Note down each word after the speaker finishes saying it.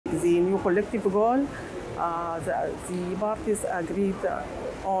the new collective goal. The parties agreed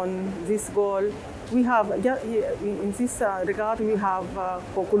on this goal. We have, in this regard, we have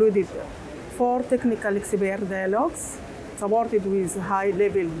concluded 4 technical expert dialogues supported with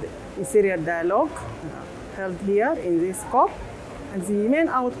high-level serial dialogue held here in this COP. And the main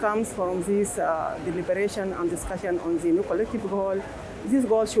outcomes from this deliberation and discussion on the new collective goal, this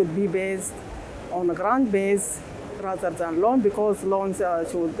goal should be based on a grant base rather than loan, because loans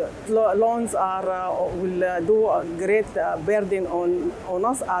will do a great burden on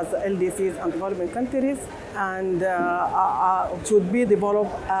us as LDCs and developing countries, and should be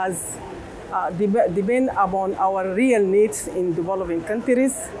developed as depend upon our real needs in developing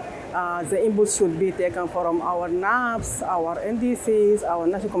countries. The input should be taken from our NAPs, our NDCs, our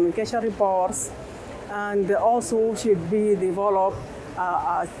national communication reports, and also should be developed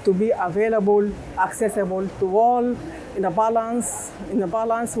to be available, accessible to all in a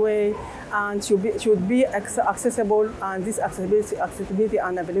balanced way, and should be accessible, and this accessibility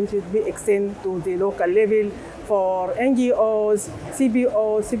and availability should be extended to the local level for NGOs,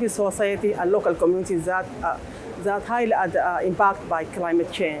 CBOs, civil society, and local communities that highly impacted by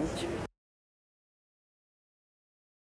climate change.